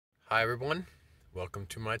Hi everyone, welcome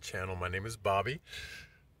to my channel. My name is Bobby.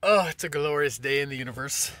 Oh, it's a glorious day in the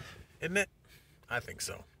universe, isn't it? I think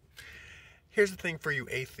so. Here's the thing for you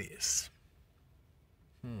atheists.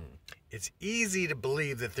 It's easy to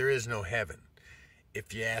believe that there is no heaven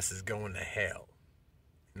if your ass is going to hell.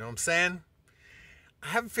 You know what I'm saying? I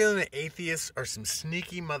have a feeling that atheists are some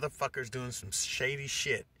sneaky motherfuckers doing some shady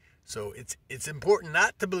shit. So it's important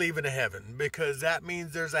not to believe in a heaven because that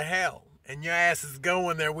means there's a hell and your ass is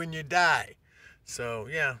going there when you die. So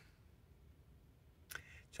yeah.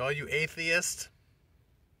 To all you atheists,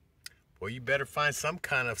 well, you better find some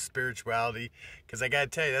kind of spirituality, because I gotta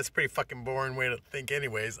tell you, that's a pretty fucking boring way to think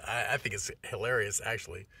anyways. I think it's hilarious,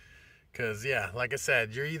 actually. Because, yeah, like I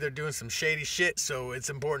said, you're either doing some shady shit, so it's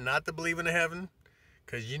important not to believe in a heaven,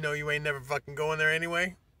 because you know you ain't never fucking going there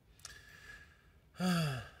anyway.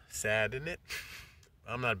 Sad, isn't it?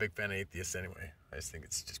 I'm not a big fan of atheists anyway. I just think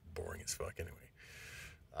it's just boring as fuck anyway.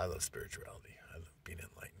 I love spirituality. I love being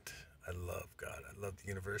enlightened. I love God. I love the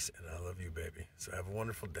universe, and I love you, baby. So have a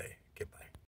wonderful day. Goodbye.